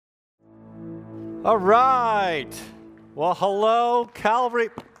All right. Well, hello, Calvary.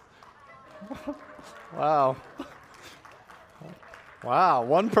 Wow. Wow,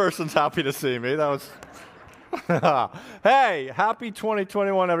 one person's happy to see me. That was... Hey, happy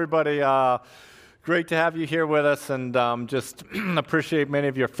 2021, everybody. Great to have you here with us, and just appreciate many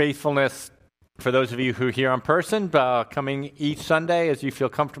of your faithfulness. For those of you who are here in person, coming each Sunday as you feel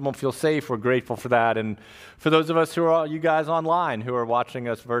comfortable, feel safe, we're grateful for that. And for those of us who are, you guys online who are watching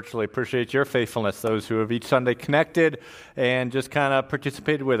us virtually, appreciate your faithfulness. Those who have each Sunday connected and just kind of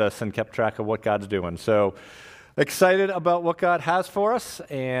participated with us and kept track of what God's doing. So excited about what God has for us,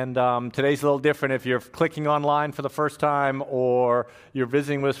 and today's a little different if you're clicking online for the first time or you're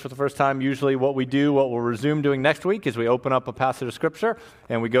visiting with us for the first time. Usually what we'll resume doing next week is we open up a passage of Scripture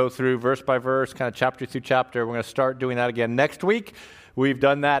and we go through verse by verse, kind of chapter through chapter. We're going to start doing that again next week. We've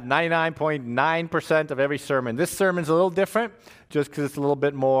done that 99.9% of every sermon. This sermon's a little different just because it's a little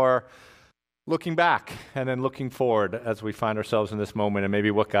bit more looking back and then looking forward as we find ourselves in this moment and maybe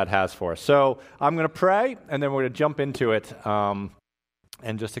what God has for us. So I'm going to pray, and then we're going to jump into it, and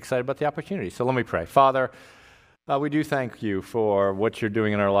just excited about the opportunity. So let me pray. Father, we do thank you for what you're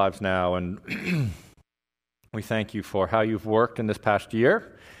doing in our lives now, and we thank you for how you've worked in this past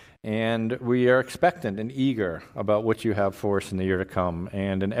year, and we are expectant and eager about what you have for us in the year to come.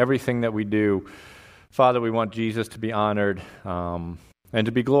 And in everything that we do, Father, we want Jesus to be honored and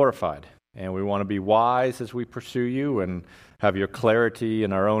to be glorified. And we want to be wise as we pursue you and have your clarity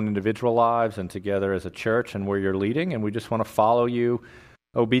in our own individual lives and together as a church and where you're leading. And we just want to follow you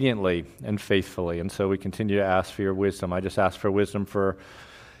obediently and faithfully. And so we continue to ask for your wisdom. I just ask for wisdom for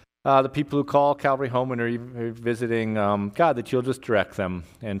the people who call Calvary home and are visiting, God, that you'll just direct them.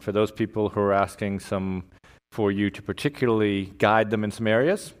 And for those people who are asking for you to particularly guide them in some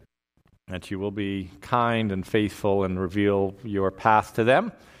areas, that you will be kind and faithful and reveal your path to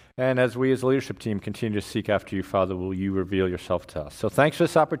them. And as we as a leadership team continue to seek after you, Father, will you reveal yourself to us? So thanks for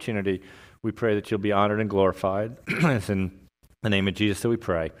this opportunity. We pray that you'll be honored and glorified. It's in the name of Jesus that we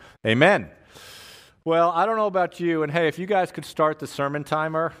pray. Amen. Well, I don't know about you, and hey, if you guys could start the sermon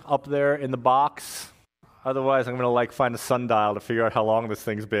timer up there in the box. Otherwise, I'm going to find a sundial to figure out how long this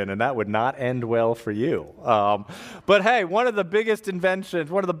thing's been, and that would not end well for you. But hey, one of the biggest inventions,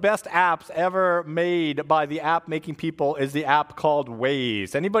 one of the best apps ever made by the app-making people is the app called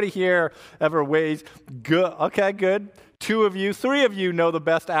Waze. Anybody here ever Waze? Good. Okay, good. 2 of you, 3 of you know the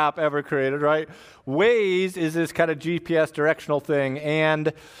best app ever created, right? Waze is this kind of GPS directional thing,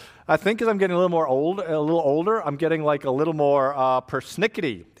 and I think as I'm getting a little older, I'm getting a little more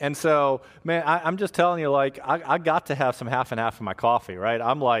persnickety. And so, man, I'm just telling you, I got to have some half and half in my coffee, right?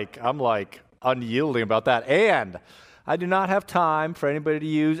 I'm unyielding about that. And I do not have time for anybody to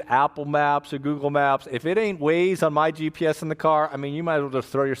use Apple Maps or Google Maps. If it ain't Waze on my GPS in the car, you might as well just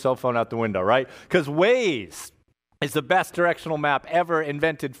throw your cell phone out the window, right? Because Waze is the best directional map ever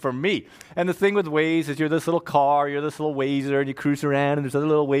invented for me. And the thing with Waze is you're this little car, you're this little Wazer, and you cruise around, and there's other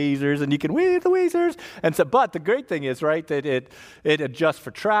little Wazers, and you can wave the Wazers. And so, but the great thing is, right, that it adjusts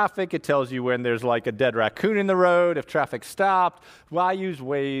for traffic. It tells you when there's a dead raccoon in the road, if traffic stopped. Well, I use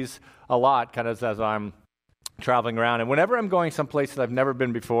Waze a lot, kind of as I'm traveling around. And whenever I'm going someplace that I've never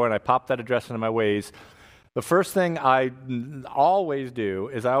been before, and I pop that address into my Waze, the first thing I always do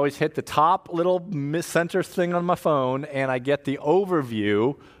is I always hit the top little center thing on my phone, and I get the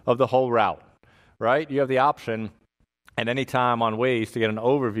overview of the whole route, right? You have the option at any time on Waze to get an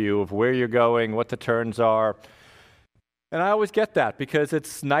overview of where you're going, what the turns are. And I always get that because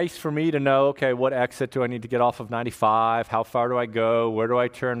it's nice for me to know, okay, what exit do I need to get off of 95? How far do I go? Where do I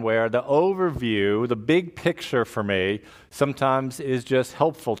turn where? The overview, the big picture for me, sometimes is just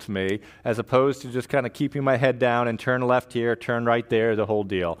helpful to me as opposed to just kind of keeping my head down and turn left here, turn right there, the whole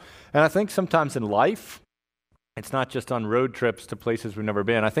deal. And I think sometimes in life, it's not just on road trips to places we've never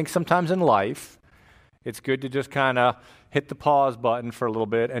been. I think sometimes in life, it's good to just kind of hit the pause button for a little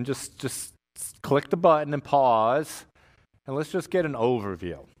bit and just click the button and pause. And let's just get an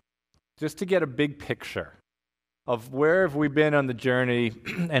overview, just to get a big picture of where have we been on the journey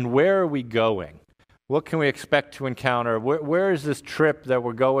and where are we going? What can we expect to encounter? Where is this trip that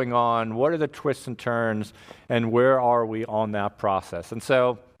we're going on? What are the twists and turns? And where are we on that process? And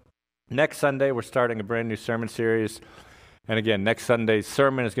so next Sunday, we're starting a brand new sermon series. And again, next Sunday's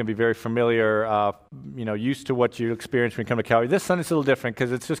sermon is going to be very familiar, used to what you experience when you come to Calvary. This Sunday's a little different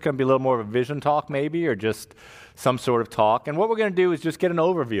because it's just going to be a little more of a vision talk maybe, or just some sort of talk. And what we're going to do is just get an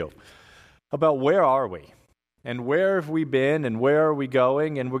overview about where are we and where have we been and where are we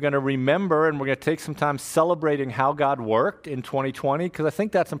going. And we're going to remember and we're going to take some time celebrating how God worked in 2020 because I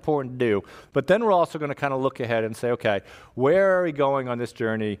think that's important to do. But then we're also going to kind of look ahead and say, okay, where are we going on this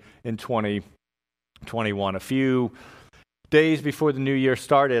journey in 2021? 21. A few days before the new year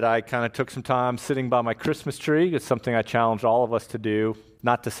started, I kind of took some time sitting by my Christmas tree. It's something I challenge all of us to do,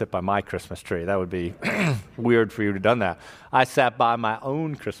 not to sit by my Christmas tree. That would be weird for you to have done that. I sat by my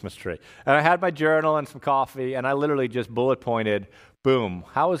own Christmas tree. And I had my journal and some coffee, and I literally just bullet pointed, boom,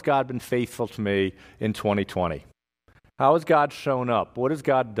 how has God been faithful to me in 2020? How has God shown up? What has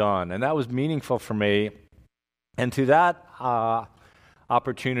God done? And that was meaningful for me. And to that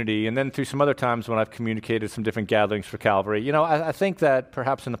opportunity, and then through some other times when I've communicated some different gatherings for Calvary, I think that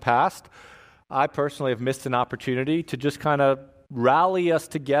perhaps in the past, I personally have missed an opportunity to just kind of rally us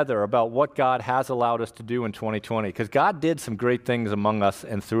together about what God has allowed us to do in 2020, because God did some great things among us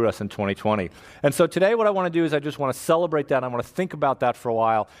and through us in 2020. And so today what I want to do is I just want to celebrate that. I want to think about that for a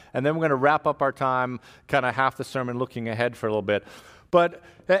while, and then we're going to wrap up our time, kind of half the sermon looking ahead for a little bit.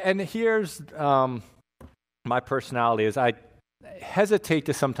 And here's my personality is I hesitate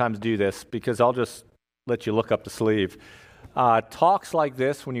to sometimes do this because I'll just let you look up the sleeve. Talks like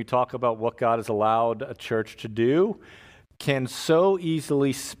this, when you talk about what God has allowed a church to do, can so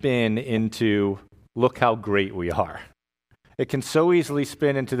easily spin into, look how great we are. It can so easily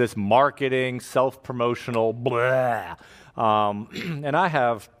spin into this marketing, self-promotional, blah. And I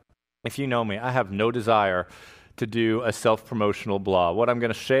have, if you know me, I have no desire to do a self-promotional blah. What I'm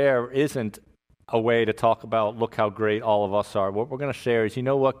going to share isn't a way to talk about, look how great all of us are. What we're going to share is,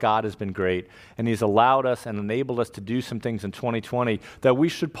 what? God has been great, and He's allowed us and enabled us to do some things in 2020 that we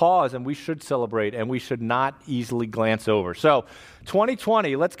should pause and we should celebrate and we should not easily glance over. So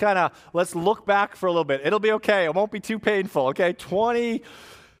 2020, let's look back for a little bit. It'll be okay. It won't be too painful, okay?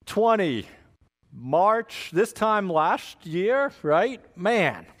 2020, March, this time last year, right?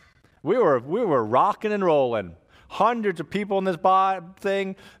 Man, we were rocking and rolling. Hundreds of people in this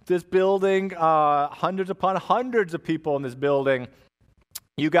building, hundreds upon hundreds of people in this building.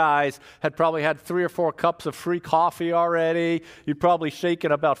 You guys had probably had 3 or 4 cups of free coffee already. You'd probably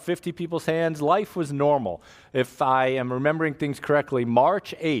shaken about 50 people's hands. Life was normal. If I am remembering things correctly,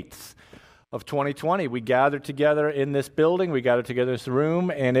 March 8th of 2020, we gathered together in this building. We gathered together in this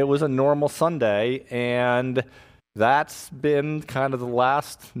room, and it was a normal Sunday, and that's been kind of the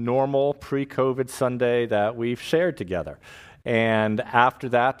last normal pre-COVID Sunday that we've shared together. And after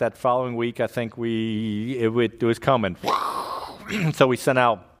that following week, I think it was coming. So we sent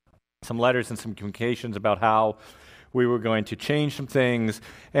out some letters and some communications about how we were going to change some things.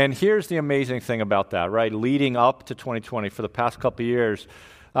 And here's the amazing thing about that, right? Leading up to 2020, for the past couple of years,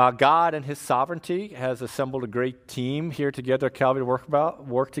 God and His sovereignty has assembled a great team here together at Calvary to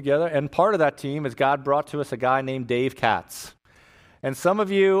work together. And part of that team is God brought to us a guy named Dave Katz. And some of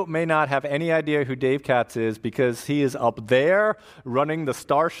you may not have any idea who Dave Katz is because he is up there running the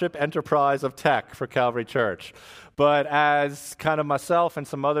Starship Enterprise of tech for Calvary Church. But as kind of myself and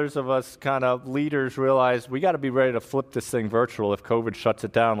some others of us kind of leaders realized, we got to be ready to flip this thing virtual if COVID shuts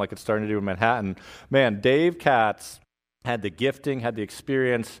it down like it's starting to do in Manhattan. Man, Dave Katz had the gifting, had the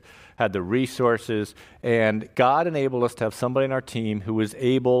experience, had the resources, and God enabled us to have somebody in our team who was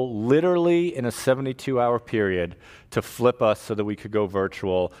able, literally in a 72-hour period, to flip us so that we could go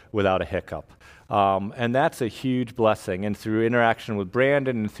virtual without a hiccup. And that's a huge blessing. And through interaction with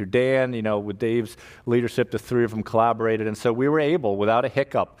Brandon and through Dan, with Dave's leadership, the 3 of them collaborated. And so we were able, without a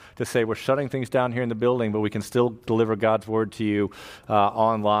hiccup, to say we're shutting things down here in the building, but we can still deliver God's word to you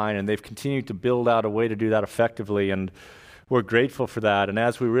online. And they've continued to build out a way to do that effectively. And we're grateful for that. And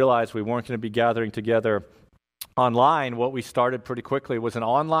as we realized we weren't going to be gathering together online, what we started pretty quickly was an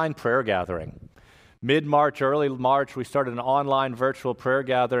online prayer gathering. Mid-March, early March, we started an online virtual prayer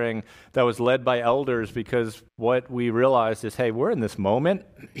gathering that was led by elders, because what we realized is, hey, we're in this moment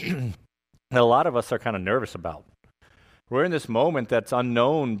that a lot of us are kind of nervous about. We're in this moment that's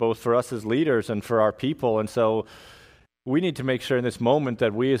unknown both for us as leaders and for our people, and so we need to make sure in this moment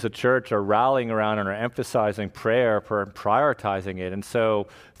that we as a church are rallying around and are emphasizing prayer, prioritizing it. And so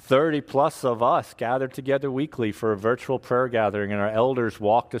 30 plus of us gathered together weekly for a virtual prayer gathering, and our elders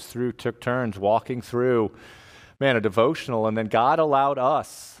walked us through, took turns walking through, a devotional. And then God allowed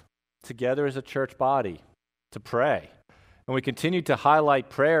us together as a church body to pray. And we continued to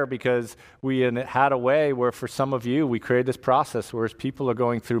highlight prayer because we had a way where, for some of you, we created this process where as people are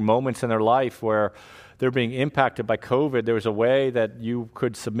going through moments in their life where they're being impacted by COVID, there was a way that you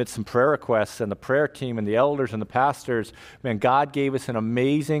could submit some prayer requests, and the prayer team and the elders and the pastors, God gave us an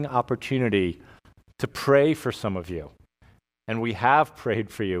amazing opportunity to pray for some of you. And we have prayed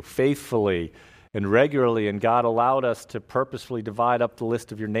for you faithfully and regularly, and God allowed us to purposefully divide up the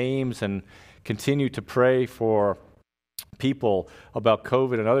list of your names and continue to pray for people about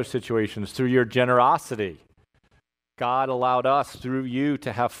COVID and other situations through your generosity. God allowed us, through you,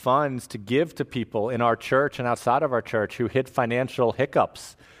 to have funds to give to people in our church and outside of our church who hit financial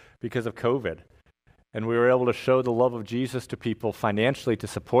hiccups because of COVID. And we were able to show the love of Jesus to people financially to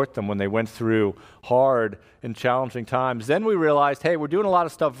support them when they went through hard and challenging times. Then we realized, hey, we're doing a lot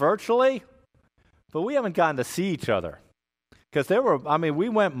of stuff virtually, but we haven't gotten to see each other. Because we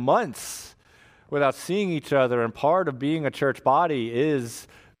went months without seeing each other, and part of being a church body is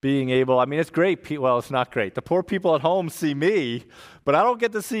being able, it's great, well, it's not great. The poor people at home see me, but I don't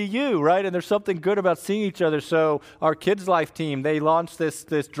get to see you, right? And there's something good about seeing each other. So our Kids Life team, they launched this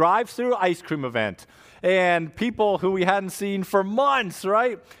drive-through ice cream event. And people who we hadn't seen for months,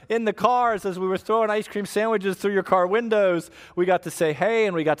 right? In the cars, as we were throwing ice cream sandwiches through your car windows, we got to say hey,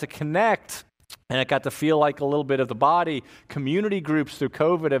 and we got to connect. And it got to feel like a little bit of the body. Community groups through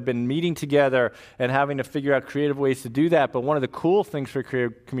COVID have been meeting together and having to figure out creative ways to do that. But one of the cool things for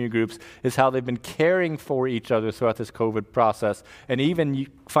community groups is how they've been caring for each other throughout this COVID process, and even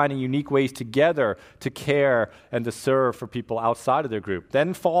finding unique ways together to care and to serve for people outside of their group.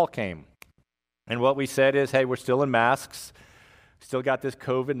 Then fall came. And what we said is, hey, we're still in masks, still got this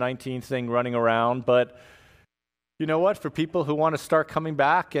COVID-19 thing running around, but you know what? For people who want to start coming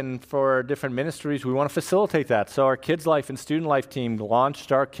back and for different ministries, we want to facilitate that. So our Kids Life and Student Life team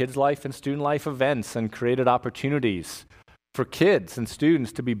launched our Kids Life and Student Life events and created opportunities for kids and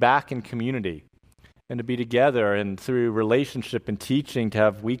students to be back in community and to be together, and through relationship and teaching to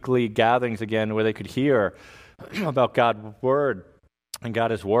have weekly gatherings again where they could hear about God's Word, and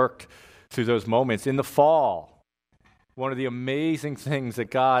God has worked through those moments. In the fall, one of the amazing things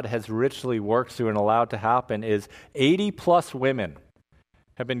that God has richly worked through and allowed to happen is 80-plus women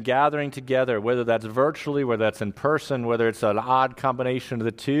have been gathering together, whether that's virtually, whether that's in person, whether it's an odd combination of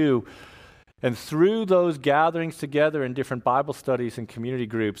the two. And through those gatherings together in different Bible studies and community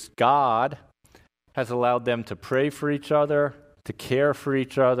groups, God has allowed them to pray for each other, to care for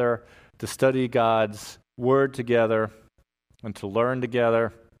each other, to study God's Word together, and to learn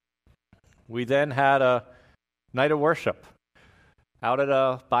together. We then had a night of worship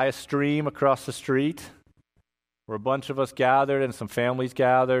out by a stream across the street, where a bunch of us gathered and some families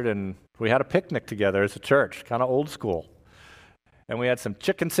gathered, and we had a picnic together as a church, kind of old school. And we had some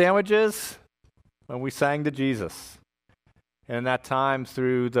chicken sandwiches, and we sang to Jesus. And in that time,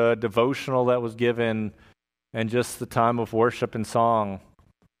 through the devotional that was given and just the time of worship and song,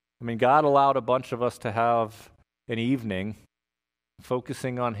 God allowed a bunch of us to have an evening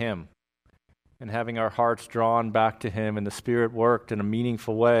focusing on Him and having our hearts drawn back to Him, and the Spirit worked in a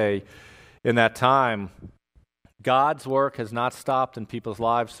meaningful way in that time. God's work has not stopped in people's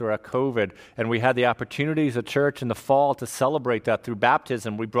lives throughout COVID, and we had the opportunity as a church in the fall to celebrate that through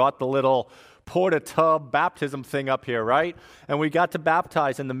baptism. We brought the little porta-tub baptism thing up here, right? And we got to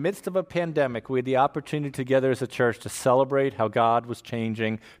baptize in the midst of a pandemic. We had the opportunity together as a church to celebrate how God was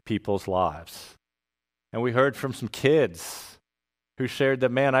changing people's lives. And we heard from some kids who shared that,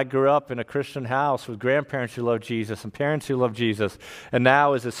 man, I grew up in a Christian house with grandparents who love Jesus and parents who love Jesus. And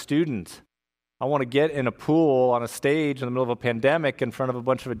now as a student, I want to get in a pool on a stage in the middle of a pandemic in front of a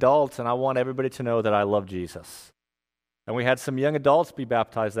bunch of adults, and I want everybody to know that I love Jesus. And we had some young adults be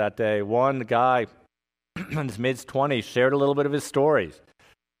baptized that day. One guy in his mid-20s shared a little bit of his stories,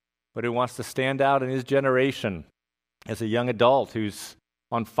 but who wants to stand out in his generation as a young adult who's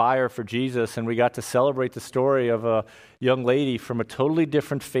on fire for Jesus. And we got to celebrate the story of a young lady from a totally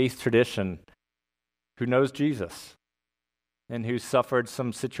different faith tradition who knows Jesus and who suffered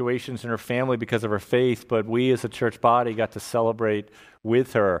some situations in her family because of her faith, but we as a church body got to celebrate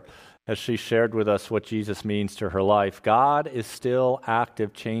with her as she shared with us what Jesus means to her life. God is still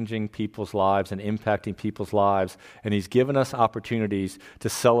active, changing people's lives and impacting people's lives, and He's given us opportunities to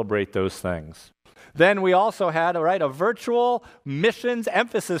celebrate those things. Then we also had a virtual missions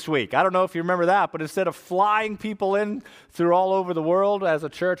emphasis week. I don't know if you remember that, but instead of flying people in through all over the world, as a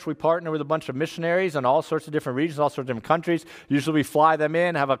church, we partner with a bunch of missionaries in all sorts of different regions, all sorts of different countries. Usually we fly them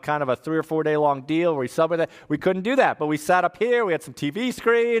in, have a kind of a 3 or 4 day long deal where we celebrate that. We couldn't do that, but we sat up here, we had some TV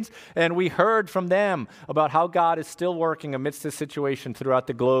screens, and we heard from them about how God is still working amidst this situation throughout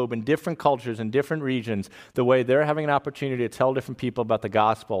the globe in different cultures and different regions, the way they're having an opportunity to tell different people about the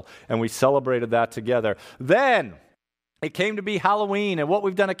gospel, and we celebrated that together. Then it came to be Halloween, and what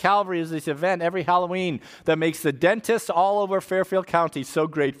we've done at Calvary is this event every Halloween that makes the dentists all over Fairfield County so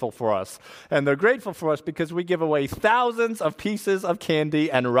grateful for us. And they're grateful for us because we give away thousands of pieces of candy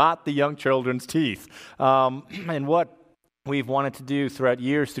and rot the young children's teeth. And what we've wanted to do throughout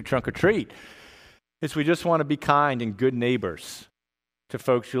years through Trunk or Treat is we just want to be kind and good neighbors to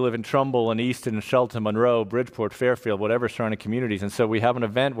folks who live in Trumbull and Easton and Shelton, Monroe, Bridgeport, Fairfield, whatever surrounding communities. And so we have an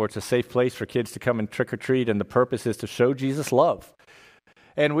event where it's a safe place for kids to come and trick or treat, and the purpose is to show Jesus love.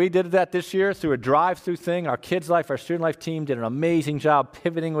 And we did that this year through a drive-through thing. Our Kids Life, our Student Life team did an amazing job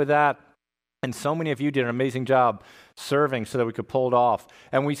pivoting with that. And so many of you did an amazing job serving so that we could pull it off.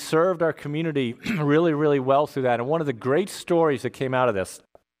 And we served our community really, really well through that. And one of the great stories that came out of this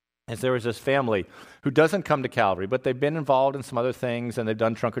is there was this family who doesn't come to Calvary, but they've been involved in some other things, and they've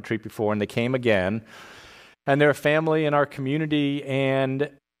done trunk or treat before, and they came again. And they're a family in our community, and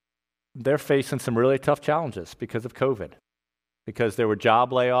they're facing some really tough challenges because of COVID, because there were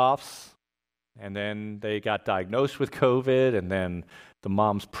job layoffs, and then they got diagnosed with COVID, and then the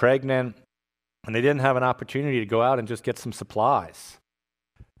mom's pregnant, and they didn't have an opportunity to go out and just get some supplies.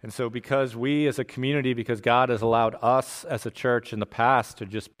 And so because we as a community, because God has allowed us as a church in the past to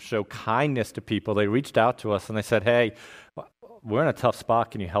just show kindness to people, they reached out to us and they said, hey, we're in a tough spot,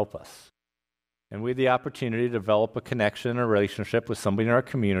 can you help us? And we had the opportunity to develop a connection, a relationship with somebody in our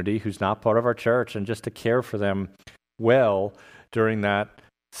community who's not part of our church, and just to care for them well during that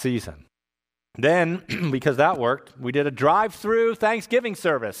season. Then, because that worked, we did a drive-through Thanksgiving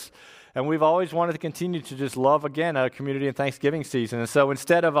service. And we've always wanted to continue to just love again our community in Thanksgiving season. And so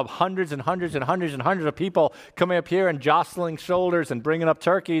instead of hundreds and hundreds and hundreds and hundreds of people coming up here and jostling shoulders and bringing up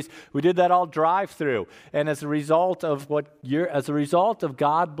turkeys, we did that all drive-through. And as a result of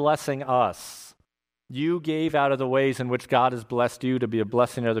God blessing us, you gave out of the ways in which God has blessed you to be a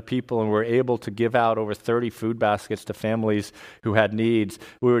blessing to other people, and we're able to give out over 30 food baskets to families who had needs.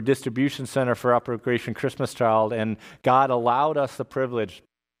 We were a distribution center for Operation Christmas Child, and God allowed us the privilege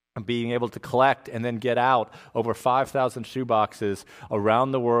of being able to collect and then get out over 5,000 shoeboxes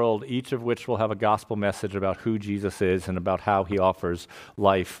around the world, each of which will have a gospel message about who Jesus is and about how he offers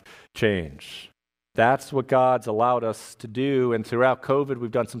life change. That's what God's allowed us to do. And throughout COVID, we've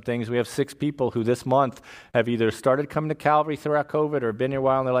done some things. We have 6 people who this month have either started coming to Calvary throughout COVID or been here a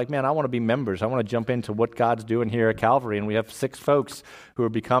while, and they're like, man, I want to be members. I want to jump into what God's doing here at Calvary. And we have 6 folks who are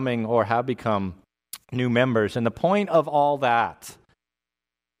becoming or have become new members. And the point of all that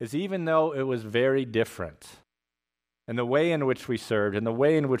is, even though it was very different, and the way in which we served, and the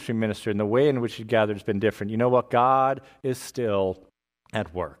way in which we ministered, and the way in which we gathered has been different, you know what? God is still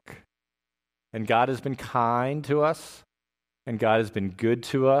at work. And God has been kind to us, and God has been good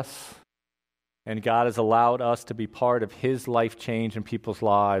to us, and God has allowed us to be part of his life change in people's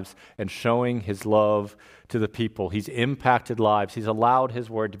lives and showing his love to the people. He's impacted lives. He's allowed his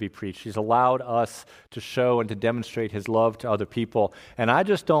word to be preached. He's allowed us to show and to demonstrate his love to other people. And I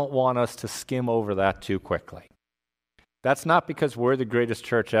just don't want us to skim over that too quickly. That's not because we're the greatest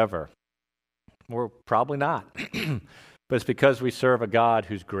church ever. We're probably not. But it's because we serve a God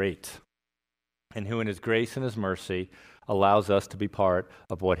who's great, and who in his grace and his mercy allows us to be part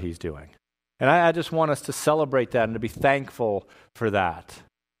of what he's doing. And I just want us to celebrate that and to be thankful for that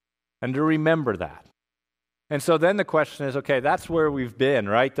and to remember that. And so then the question is, okay, that's where we've been,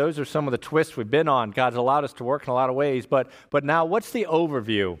 right? Those are some of the twists we've been on. God's allowed us to work in a lot of ways, but now what's the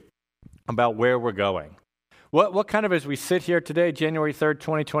overview about where we're going? What kind of, as we sit here today, January 3rd,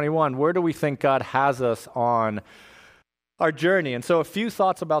 2021, where do we think God has us on our journey? And so a few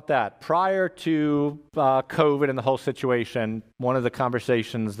thoughts about that. Prior to COVID and the whole situation, one of the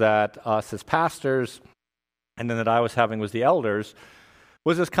conversations that us as pastors and then that I was having with the elders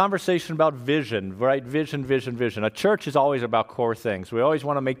was this conversation about vision, right? Vision, vision, vision. A church is always about core things. We always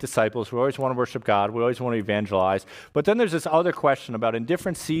want to make disciples. We always want to worship God. We always want to evangelize. But then there's this other question about, in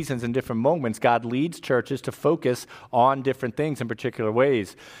different seasons and different moments, God leads churches to focus on different things in particular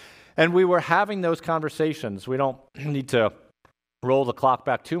ways. And we were having those conversations. We don't need to roll the clock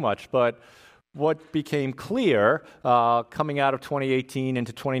back too much, but what became clear coming out of 2018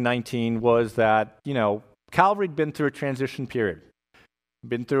 into 2019 was that, Calvary had been through a transition period,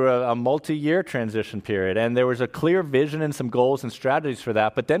 been through a multi-year transition period, and there was a clear vision and some goals and strategies for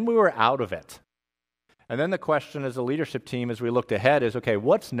that, but then we were out of it. And then the question as a leadership team as we looked ahead is, okay,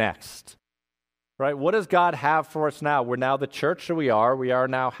 what's next? Right? What does God have for us now? We're now the church that we are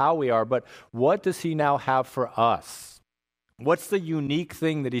now how we are, but what does he now have for us? What's the unique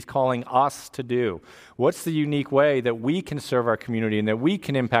thing that he's calling us to do? What's the unique way that we can serve our community and that we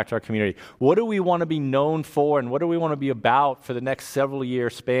can impact our community? What do we want to be known for, and what do we want to be about for the next several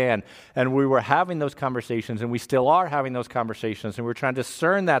year span? And we were having those conversations, and we still are having those conversations, and we're trying to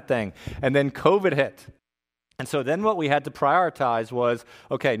discern that thing. And then COVID hit. And so then what we had to prioritize was,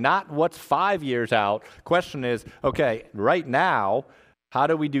 okay, not what's 5 years out. Question is, okay, right now, how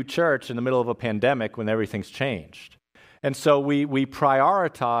do we do church in the middle of a pandemic when everything's changed? And so we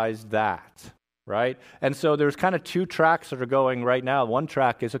prioritized that. right? And so there's kind of two tracks that are going right now. One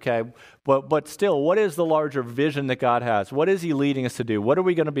track is, okay, but still, what is the larger vision that God has? What is he leading us to do? What are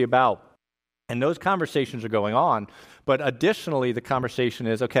we going to be about? And those conversations are going on. But additionally, the conversation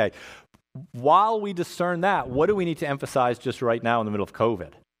is, okay, while we discern that, what do we need to emphasize just right now in the middle of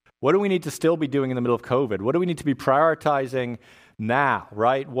COVID? What do we need to still be doing in the middle of COVID? What do we need to be prioritizing now,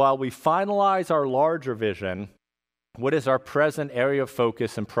 right? While we finalize our larger vision, what is our present area of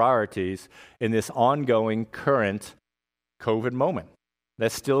focus and priorities in this ongoing current COVID moment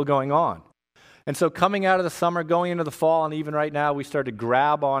that's still going on? And so coming out of the summer, going into the fall, and even right now, we started to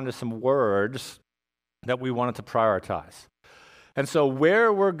grab onto some words that we wanted to prioritize. And so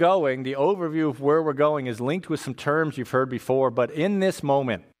where we're going, the overview of where we're going is linked with some terms you've heard before, but in this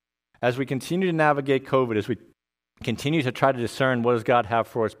moment, as we continue to navigate COVID, as we continue to try to discern what does God have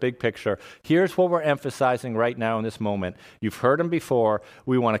for us, big picture, here's what we're emphasizing right now in this moment. You've heard them before.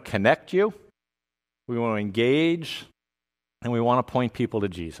 We want to connect you, we want to engage, and we want to point people to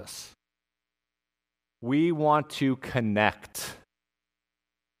Jesus. We want to connect.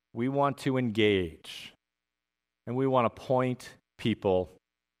 We want to engage. And we want to point people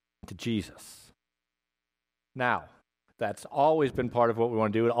to Jesus. Now, that's always been part of what we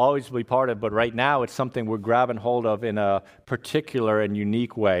want to do. It'll always be part of it, but right now it's something we're grabbing hold of in a particular and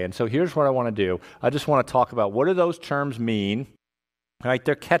unique way. And so here's what I want to do. I just want to talk about what do those terms mean. Right?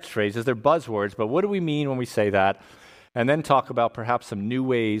 They're catchphrases, they're buzzwords, but what do we mean when we say that? And then talk about perhaps some new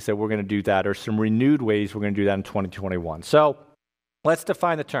ways that we're going to do that or some renewed ways we're going to do that in 2021. So let's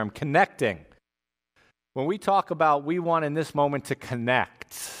define the term connecting. When we talk about we want in this moment to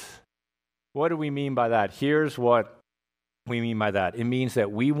connect, what do we mean by that? Here's what we mean by that. It means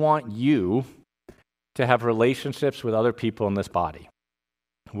that we want you to have relationships with other people in this body.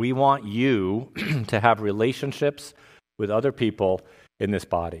 We want you to have relationships with other people in this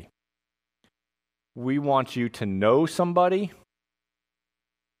body. We want you to know somebody,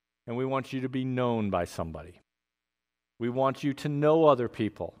 and we want you to be known by somebody. We want you to know other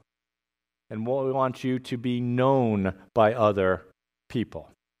people, and we want you to be known by other people.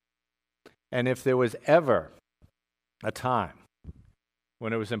 And if there was ever a time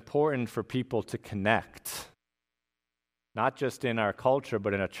when it was important for people to connect, not just in our culture,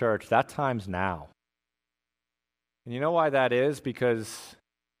 but in a church, that time's now. And you know why that is? Because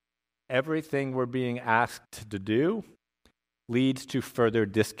everything we're being asked to do leads to further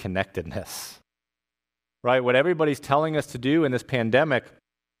disconnectedness. Right? What everybody's telling us to do in this pandemic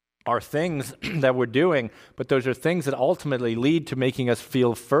are things that we're doing, but those are things that ultimately lead to making us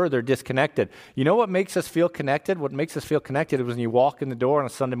feel further disconnected. You know what makes us feel connected? What makes us feel connected is when you walk in the door on a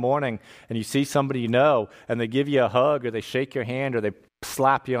Sunday morning and you see somebody you know and they give you a hug or they shake your hand or they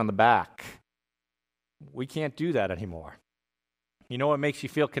slap you on the back. We can't do that anymore. You know what makes you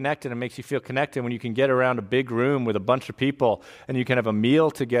feel connected? It makes you feel connected when you can get around a big room with a bunch of people and you can have a meal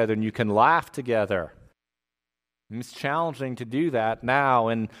together and you can laugh together. It's challenging to do that now,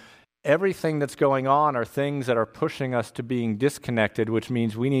 and everything that's going on are things that are pushing us to being disconnected, which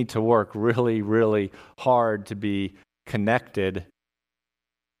means we need to work really, really hard to be connected,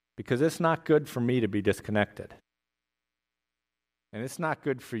 because it's not good for me to be disconnected. And it's not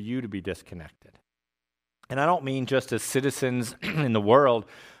good for you to be disconnected. And I don't mean just as citizens in the world,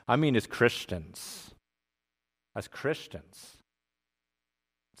 I mean as Christians. As Christians.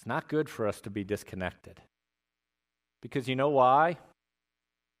 It's not good for us to be disconnected. Because you know why?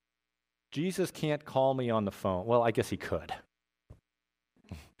 Jesus can't call me on the phone. Well, I guess he could.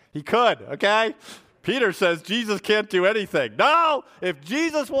 He could, okay? Peter says Jesus can't do anything. No! If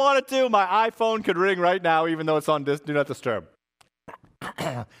Jesus wanted to, my iPhone could ring right now, even though it's on Do Not Disturb.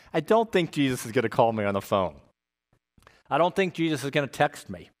 I don't think Jesus is going to call me on the phone. I don't think Jesus is going to text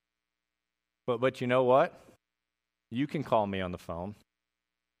me. But you know what? You can call me on the phone.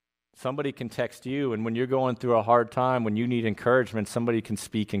 Somebody can text you, and when you're going through a hard time, when you need encouragement, somebody can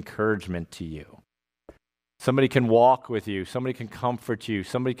speak encouragement to you. Somebody can walk with you. Somebody can comfort you.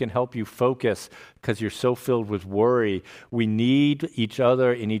 Somebody can help you focus because you're so filled with worry. We need each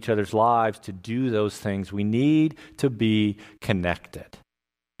other in each other's lives to do those things. We need to be connected.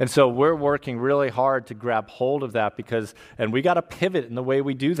 And so we're working really hard to grab hold of that and we got to pivot in the way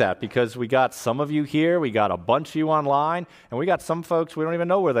we do that because we got some of you here, we got a bunch of you online, and we got some folks we don't even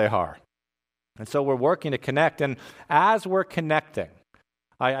know where they are. And so we're working to connect. And as we're connecting,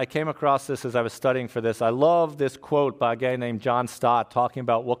 I came across this as I was studying for this. I love this quote by a guy named John Stott talking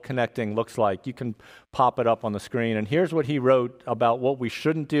about what connecting looks like. You can pop it up on the screen. And here's what he wrote about what we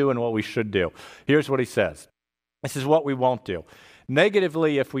shouldn't do and what we should do. Here's what he says. This is what we won't do.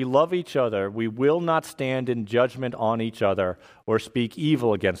 Negatively, if we love each other, we will not stand in judgment on each other or speak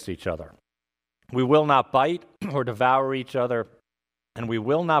evil against each other. We will not bite or devour each other, and we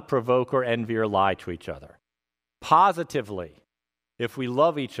will not provoke or envy or lie to each other. Positively, if we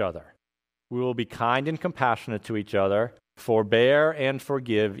love each other, we will be kind and compassionate to each other, forbear and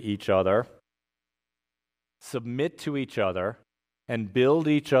forgive each other, submit to each other, and build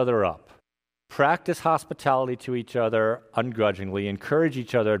each other up. Practice hospitality to each other ungrudgingly, encourage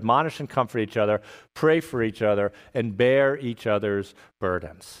each other, admonish and comfort each other, pray for each other, and bear each other's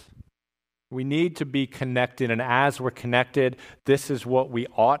burdens. We need to be connected, and as we're connected, this is what we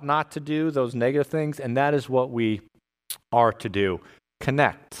ought not to do, those negative things, and that is what we are to do.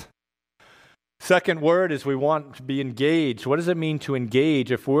 Connect. Second word is we want to be engaged. What does it mean to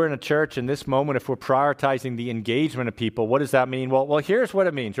engage? If we're in a church in this moment, if we're prioritizing the engagement of people, what does that mean? Well, here's what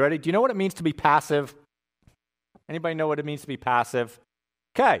it means. Ready? Do you know what it means to be passive? Anybody know what it means to be passive?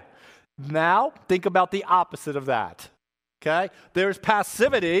 Okay. Now, think about the opposite of that. Okay? There's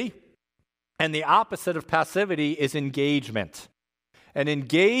passivity, and the opposite of passivity is engagement. And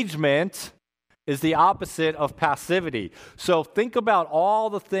engagement is the opposite of passivity. So think about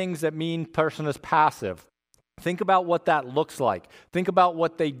all the things that mean person is passive. Think about what that looks like. Think about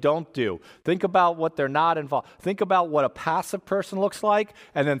what they don't do. Think about what they're not involved. Think about what a passive person looks like,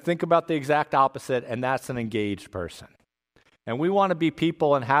 and then think about the exact opposite, and that's an engaged person. And we want to be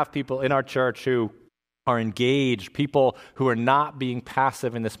people and have people in our church who are engaged, people who are not being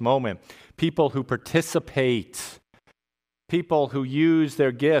passive in this moment, people who participate, people who use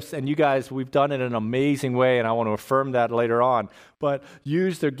their gifts, and you guys, we've done it in an amazing way, and I want to affirm that later on, but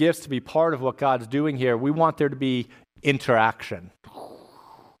use their gifts to be part of what God's doing here. We want there to be interaction.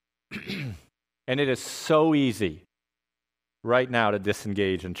 And it is so easy right now to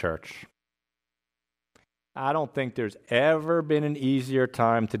disengage in church. I don't think there's ever been an easier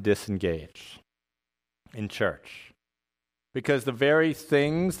time to disengage in church. Because the very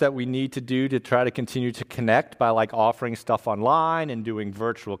things that we need to do to try to continue to connect by like offering stuff online and doing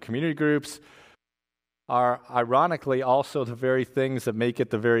virtual community groups are ironically also the very things that make it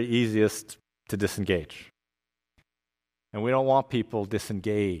the very easiest to disengage. And we don't want people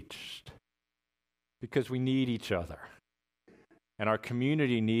disengaged because we need each other. And our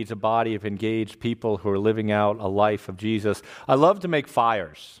community needs a body of engaged people who are living out a life of Jesus. I love to make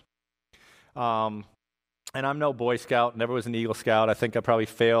fires. And I'm no Boy Scout, never was an Eagle Scout. I think I probably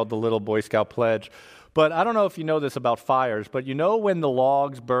failed the little Boy Scout pledge. But I don't know if you know this about fires, but you know when the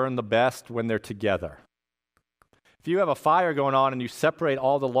logs burn the best when they're together. If you have a fire going on and you separate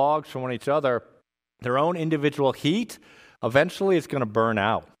all the logs from one each other, their own individual heat, eventually it's going to burn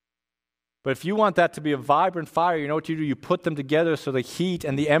out. But if you want that to be a vibrant fire, you know what you do? You put them together so the heat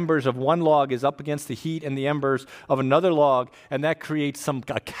and the embers of one log is up against the heat and the embers of another log, and that creates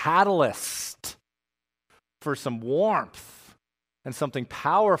a catalyst for some warmth and something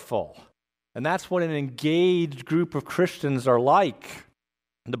powerful. And that's what an engaged group of Christians are like.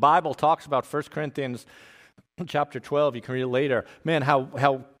 The Bible talks about 1 Corinthians chapter 12, you can read it later. Man,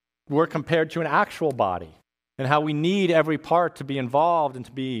 how we're compared to an actual body and how we need every part to be involved and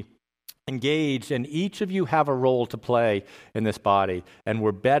to be engaged. And each of you have a role to play in this body, and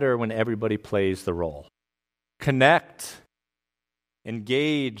we're better when everybody plays the role. Connect,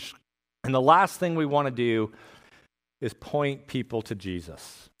 engage. And the last thing we want to do is point people to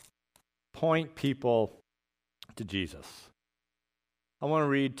Jesus. Point people to Jesus. I want to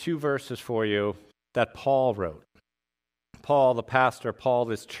read 2 verses for you that Paul wrote. Paul, the pastor, Paul,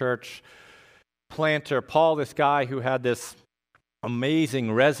 this church planter, Paul, this guy who had this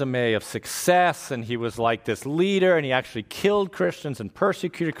amazing resume of success, and he was like this leader, and he actually killed Christians and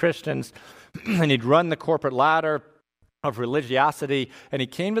persecuted Christians, and he'd run the corporate ladder of religiosity, and he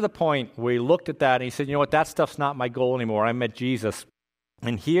came to the point where he looked at that and he said, you know what, that stuff's not my goal anymore. I met Jesus.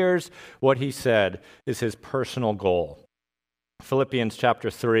 And here's what he said is his personal goal. Philippians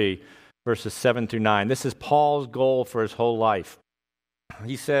chapter 3, verses 7 through 9. This is Paul's goal for his whole life.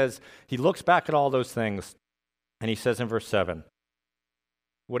 He says, he looks back at all those things, and he says in verse 7,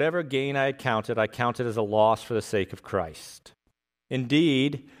 whatever gain I counted as a loss for the sake of Christ.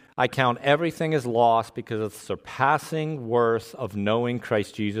 Indeed, I count everything as loss because of the surpassing worth of knowing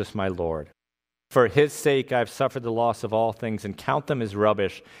Christ Jesus my Lord. For his sake I have suffered the loss of all things and count them as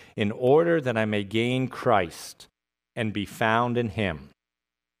rubbish in order that I may gain Christ and be found in him,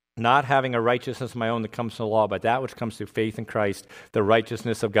 not having a righteousness of my own that comes from the law, but that which comes through faith in Christ, the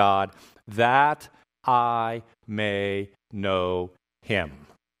righteousness of God, that I may know him.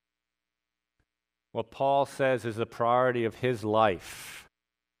 What Paul says is the priority of his life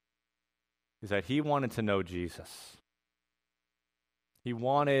is that he wanted to know Jesus. He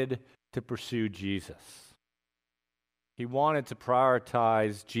wanted to pursue Jesus. He wanted to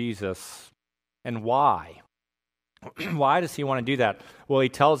prioritize Jesus And why? Why does he want to do that? Well, he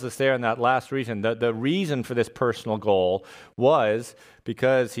tells us there in that last reason. The reason for this personal goal was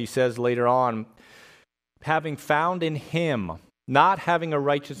because he says later on, having found in him, not having a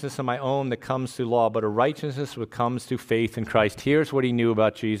righteousness of my own that comes through law, but a righteousness that comes through faith in Christ. Here's what he knew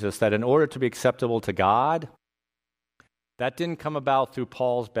about Jesus, that in order to be acceptable to God, that didn't come about through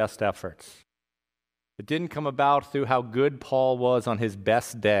Paul's best efforts. It didn't come about through how good Paul was on his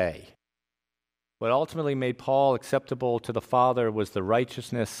best day. What ultimately made Paul acceptable to the Father was the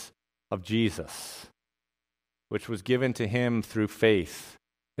righteousness of Jesus, which was given to him through faith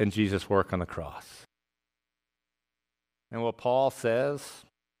in Jesus' work on the cross. And what Paul says,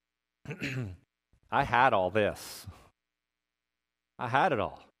 I had all this. I had it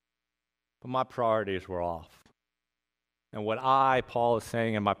all. But my priorities were off. And what Paul is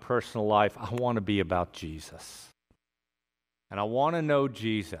saying in my personal life, I want to be about Jesus. And I want to know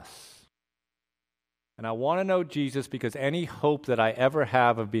Jesus. And I want to know Jesus because any hope that I ever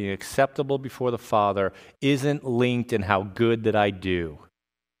have of being acceptable before the Father isn't linked in how good that I do.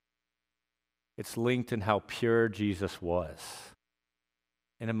 It's linked in how pure Jesus was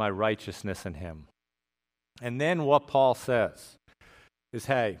and in my righteousness in him. And then what Paul says is,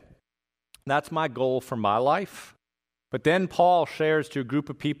 hey, that's my goal for my life. But then Paul shares to a group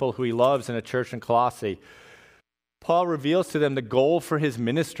of people who he loves in a church in Colossae. Paul reveals to them the goal for his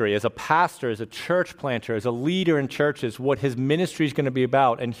ministry as a pastor, as a church planter, as a leader in churches, what his ministry is going to be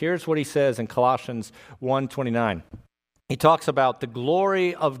about. And here's what he says in Colossians 1:29. He talks about the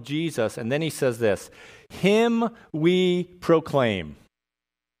glory of Jesus, and then he says this, him we proclaim.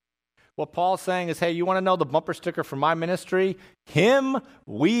 What Paul's saying is, hey, you want to know the bumper sticker for my ministry? Him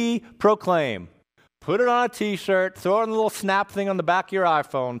we proclaim. Put it on a t-shirt, throw it on a little snap thing on the back of your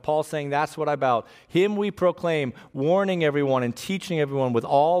iPhone. Paul's saying that's what I'm about. Him we proclaim, warning everyone and teaching everyone with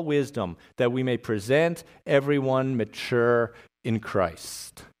all wisdom that we may present everyone mature in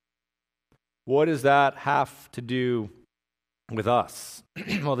Christ. What does that have to do with us?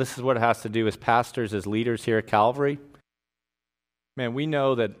 Well, this is what it has to do as pastors, as leaders here at Calvary. Man, we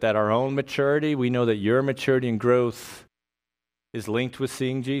know that our own maturity, we know that your maturity and growth is linked with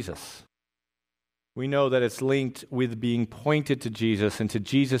seeing Jesus. We know that it's linked with being pointed to Jesus and to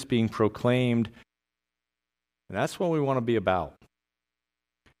Jesus being proclaimed. And that's what we want to be about.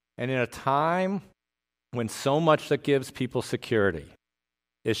 And in a time when so much that gives people security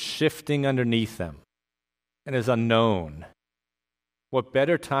is shifting underneath them and is unknown, what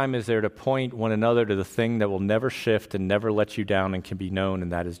better time is there to point one another to the thing that will never shift and never let you down and can be known,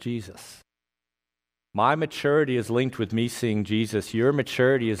 and that is Jesus. My maturity is linked with me seeing Jesus. Your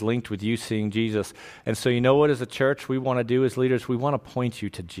maturity is linked with you seeing Jesus. And so you know what, as a church, we want to do as leaders? We want to point you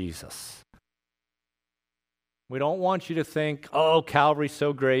to Jesus. We don't want you to think, oh, Calvary's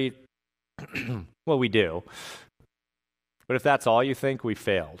so great. Well, we do. But if that's all you think, we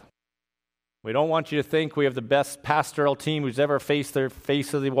failed. We don't want you to think we have the best pastoral team who's ever walked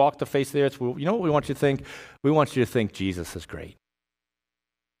the face of the earth. You know what we want you to think? We want you to think Jesus is great.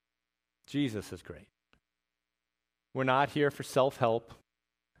 Jesus is great. We're not here for self-help.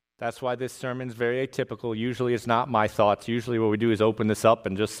 That's why this sermon is very atypical. Usually it's not my thoughts. Usually what we do is open this up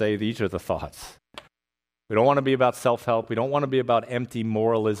and just say, these are the thoughts. We don't want to be about self-help. We don't want to be about empty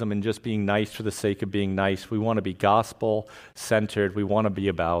moralism and just being nice for the sake of being nice. We want to be gospel-centered. We want to be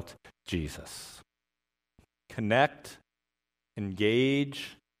about Jesus. Connect,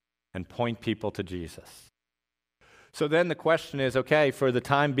 engage, and point people to Jesus. So then the question is, okay, for the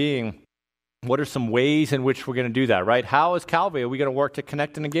time being, what are some ways in which we're going to do that, right? How is Calvary? Are we going to work to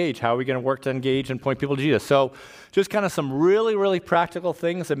connect and engage? How are we going to work to engage and point people to Jesus? So just kind of some really, really practical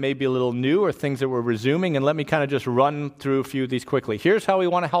things that may be a little new or things that we're resuming, and let me kind of just run through a few of these quickly. Here's how we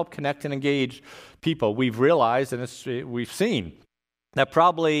want to help connect and engage people. We've realized, and we've seen, that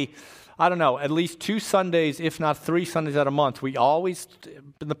probably, at least 2 Sundays, if not 3 Sundays out of a month, we always,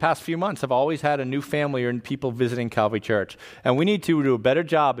 in the past few months, have always had a new family or people visiting Calvary Church. And we need to do a better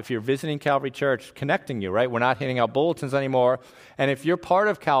job, if you're visiting Calvary Church, connecting you, right? We're not handing out bulletins anymore. And if you're part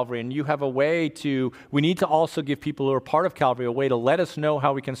of Calvary and you have a way we need to also give people who are part of Calvary a way to let us know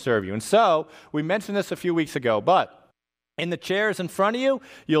how we can serve you. And so, we mentioned this a few weeks ago, but in the chairs in front of you,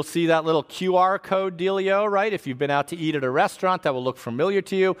 you'll see that little QR code dealio, right? If you've been out to eat at a restaurant, that will look familiar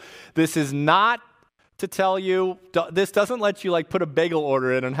to you. This is not to tell you, this doesn't let you put a bagel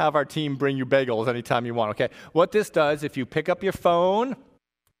order in and have our team bring you bagels anytime you want, okay? What this does, if you pick up your phone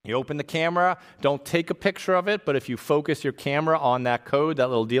You open the camera, don't take a picture of it, but if you focus your camera on that code, that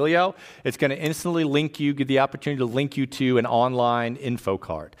little dealio, it's going to instantly link you, give the opportunity to link you to an online info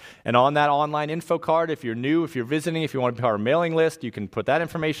card. And on that online info card, if you're new, if you're visiting, if you want to be part of our mailing list, you can put that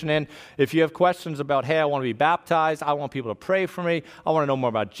information in. If you have questions about, hey, I want to be baptized, I want people to pray for me, I want to know more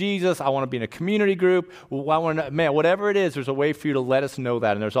about Jesus, I want to be in a community group, whatever it is, there's a way for you to let us know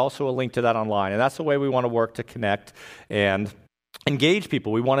that. And there's also a link to that online. And that's the way we want to work to connect and engage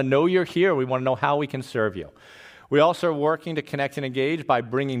people. We want to know you're here. We want to know how we can serve you. We also are working to connect and engage by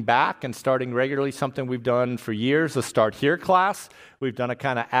bringing back and starting regularly something we've done for years, the Start Here class. We've done a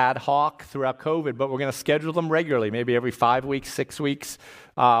kind of ad hoc throughout COVID, but we're going to schedule them regularly, maybe every 5 weeks, 6 weeks.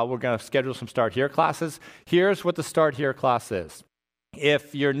 We're going to schedule some Start Here classes. Here's what the Start Here class is.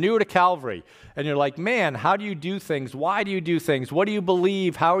 If you're new to Calvary and you're like, man, how do you do things? Why do you do things? What do you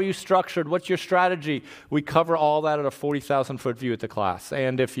believe? How are you structured? What's your strategy? We cover all that at a 40,000-foot view at the class.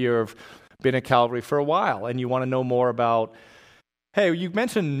 And if you've been at Calvary for a while and you want to know more about, hey, you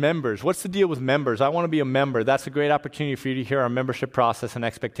mentioned members. What's the deal with members? I want to be a member. That's a great opportunity for you to hear our membership process and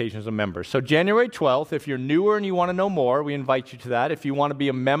expectations of members. So January 12th, if you're newer and you want to know more, we invite you to that. If you want to be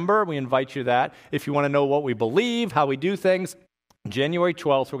a member, we invite you to that. If you want to know what we believe, how we do things, January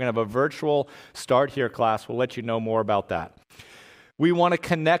 12th, we're going to have a virtual Start Here class. We'll let you know more about that. We want to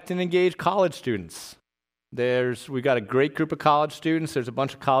connect and engage college students. We've got a great group of college students. There's a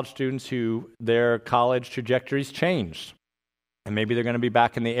bunch of college students who their college trajectories changed. And maybe they're going to be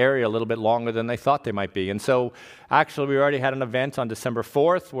back in the area a little bit longer than they thought they might be. And so actually we already had an event on December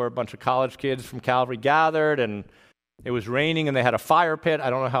 4th where a bunch of college kids from Calvary gathered, and it was raining and they had a fire pit. I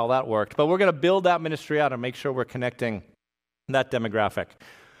don't know how that worked. But we're going to build that ministry out and make sure we're connecting that demographic.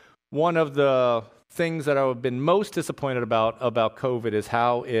 One of the things that I've been most disappointed about COVID is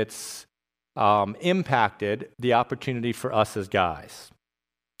how it's impacted the opportunity for us as guys.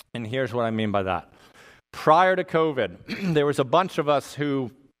 And here's what I mean by that. Prior to COVID, there was a bunch of us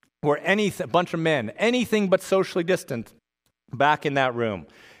who were a bunch of men, anything but socially distant, back in that room.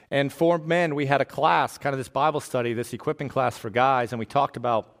 And for men, we had a class, kind of this Bible study, this equipping class for guys, and we talked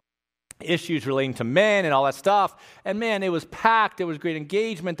about issues relating to men and all that stuff. And man, it was packed. It was great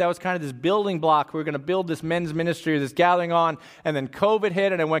engagement. That was kind of this building block. We were going to build this men's ministry, this gathering on, and then COVID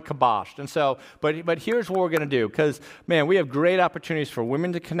hit and it went kiboshed. And so, but here's what we're going to do, because man, we have great opportunities for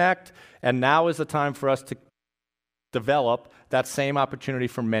women to connect, and now is the time for us to develop that same opportunity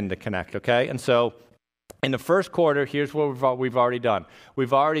for men to connect, okay? And so in the first quarter, here's what we've already done.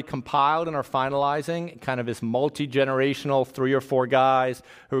 We've already compiled and are finalizing kind of this multi-generational 3 or 4 guys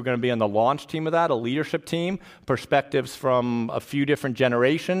who are going to be on the launch team of that, a leadership team, perspectives from a few different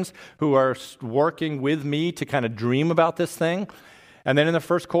generations who are working with me to kind of dream about this thing. And then in the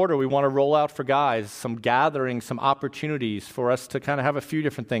first quarter, we want to roll out for guys some gatherings, some opportunities for us to kind of have a few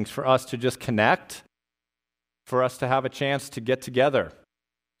different things, for us to just connect, for us to have a chance to get together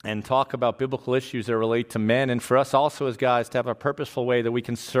and talk about biblical issues that relate to men, and for us also as guys to have a purposeful way that we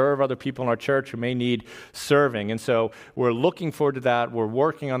can serve other people in our church who may need serving. And so we're looking forward to that. We're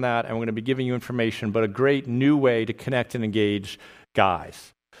working on that, and we're going to be giving you information, but a great new way to connect and engage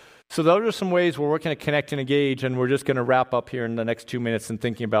guys. So those are some ways we're working to connect and engage, and we're just going to wrap up here in the next 2 minutes and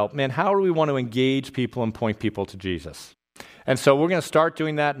thinking about, man, how do we want to engage people and point people to Jesus? And so we're going to start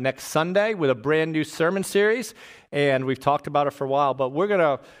doing that next Sunday with a brand new sermon series, and we've talked about it for a while, but we're going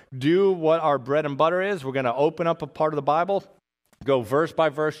to do what our bread and butter is. We're going to open up a part of the Bible, go verse by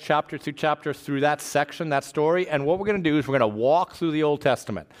verse, chapter through chapter, through that section, that story, and what we're going to do is we're going to walk through the Old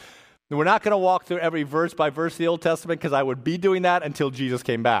Testament. We're not going to walk through every verse by verse of the Old Testament, because I would be doing that until Jesus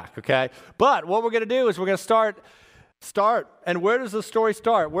came back, okay? But what we're going to do is we're going to start, and where does the story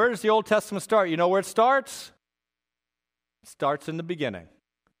start? Where does the Old Testament start? You know where it starts? It starts in the beginning,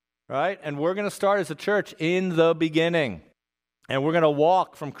 right? And we're going to start as a church in the beginning. And we're going to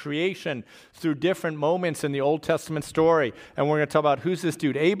walk from creation through different moments in the Old Testament story. And we're going to talk about who's this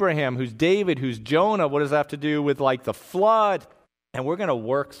dude, Abraham, who's David, who's Jonah, what does that have to do with like the flood? And we're going to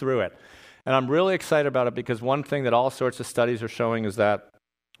work through it. And I'm really excited about it, because one thing that all sorts of studies are showing is that,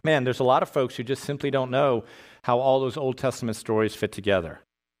 man, there's a lot of folks who just simply don't know how all those Old Testament stories fit together.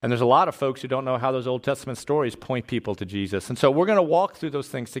 And there's a lot of folks who don't know how those Old Testament stories point people to Jesus. And so we're going to walk through those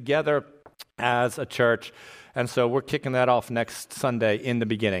things together as a church. And so we're kicking that off next Sunday in the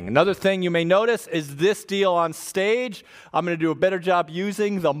beginning. Another thing you may notice is this deal on stage. I'm going to do a better job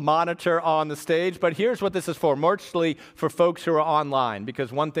using the monitor on the stage. But here's what this is for, mostly for folks who are online.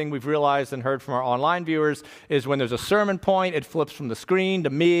 Because one thing we've realized and heard from our online viewers is when there's a sermon point, it flips from the screen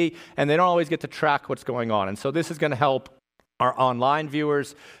to me, and they don't always get to track what's going on. And so this is going to help our online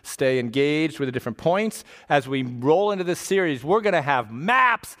viewers stay engaged with the different points. As we roll into this series, we're going to have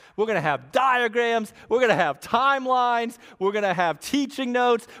maps, we're going to have diagrams, we're going to have timelines, we're going to have teaching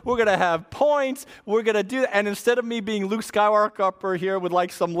notes, we're going to have points, we're going to do that. And instead of me being Luke Skywalker up here with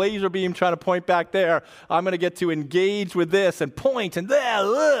like some laser beam trying to point back there, I'm going to get to engage with this and point and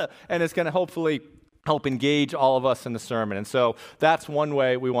there, and it's going to hopefully help engage all of us in the sermon. And so that's one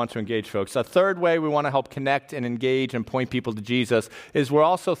way we want to engage folks. A third way we want to help connect and engage and point people to Jesus is we're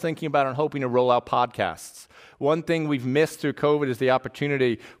also thinking about and hoping to roll out podcasts. One thing we've missed through COVID is the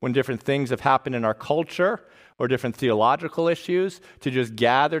opportunity when different things have happened in our culture or different theological issues to just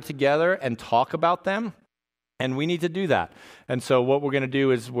gather together and talk about them. And we need to do that. And so what we're going to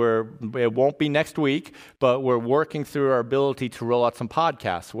do is it won't be next week, but we're working through our ability to roll out some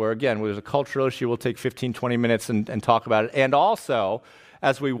podcasts where, again, when there's a cultural issue, we'll take 15, 20 minutes and talk about it. And also,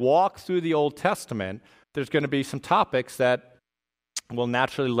 as we walk through the Old Testament, there's going to be some topics that will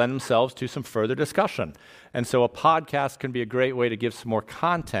naturally lend themselves to some further discussion. And so a podcast can be a great way to give some more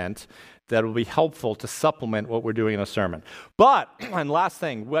content that will be helpful to supplement what we're doing in a sermon. But, and last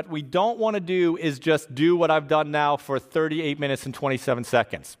thing, what we don't want to do is just do what I've done now for 38 minutes and 27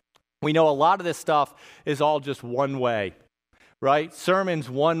 seconds. We know a lot of this stuff is all just one way, right? Sermons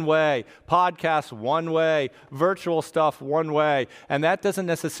one way, podcasts one way, virtual stuff one way, and that doesn't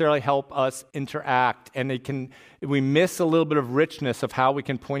necessarily help us interact, and we miss a little bit of richness of how we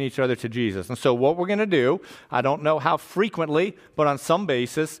can point each other to Jesus. And so what we're going to do, I don't know how frequently, but on some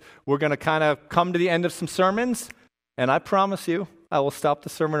basis, we're going to kind of come to the end of some sermons, and I promise you, I will stop the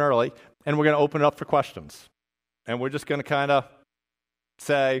sermon early, and we're going to open it up for questions. And we're just going to kind of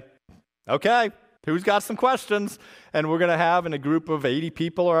say, okay, who's got some questions? And we're going to have in a group of 80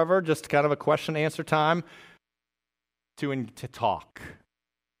 people or whatever, just kind of a question-answer time to talk,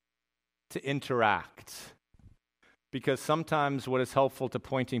 to interact. Because sometimes what is helpful to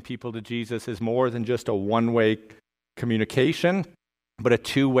pointing people to Jesus is more than just a one-way communication, but a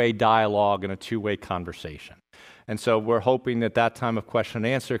two-way dialogue and a two-way conversation. And so we're hoping that time of question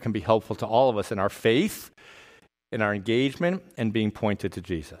and answer can be helpful to all of us in our faith, in our engagement, and being pointed to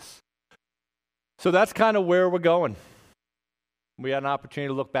Jesus. So that's kind of where we're going. We had an opportunity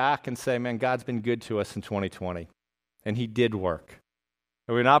to look back and say, man, God's been good to us in 2020, and he did work.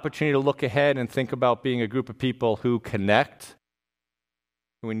 And we had an opportunity to look ahead and think about being a group of people who connect,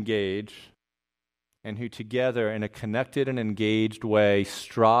 who engage, and who together in a connected and engaged way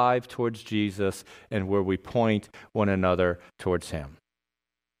strive towards Jesus and where we point one another towards him.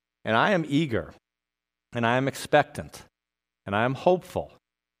 And I am eager, and I am expectant, and I am hopeful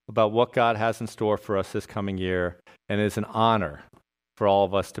about what God has in store for us this coming year, and it is an honor for all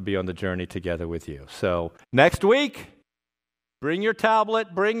of us to be on the journey together with you. So next week, bring your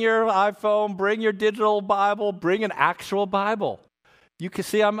tablet, bring your iPhone, bring your digital Bible, bring an actual Bible. You can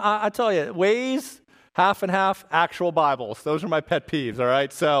see, I tell you, Ways, half and half, actual Bibles. Those are my pet peeves, all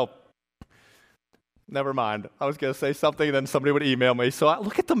right? So never mind. I was going to say something, and then somebody would email me. So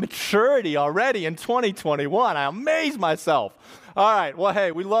look at the maturity already in 2021. I amaze myself. All right. Well,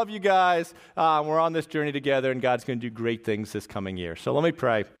 hey, we love you guys. We're on this journey together, and God's going to do great things this coming year. So let me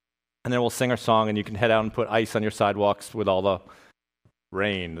pray, and then we'll sing our song, and you can head out and put ice on your sidewalks with all the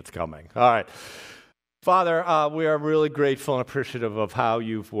rain that's coming. All right. Father, we are really grateful and appreciative of how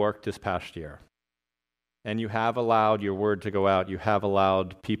you've worked this past year. And you have allowed your word to go out. You have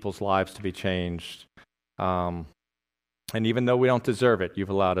allowed people's lives to be changed. And even though we don't deserve it, you've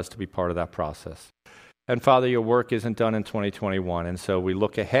allowed us to be part of that process. And Father, your work isn't done in 2021. And so we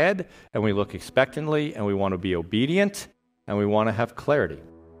look ahead, and we look expectantly, and we want to be obedient, and we want to have clarity.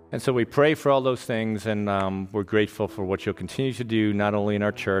 And so we pray for all those things, and we're grateful for what you'll continue to do, not only in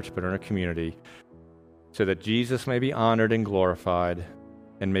our church, but in our community, so that Jesus may be honored and glorified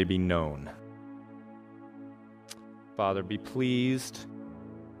and may be known. Father, be pleased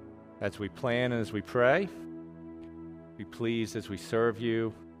as we plan and as we pray. Be pleased as we serve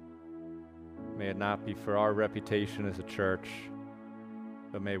you. May it not be for our reputation as a church,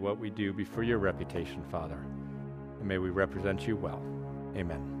 but may what we do be for your reputation, Father. And may we represent you well.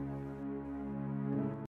 Amen.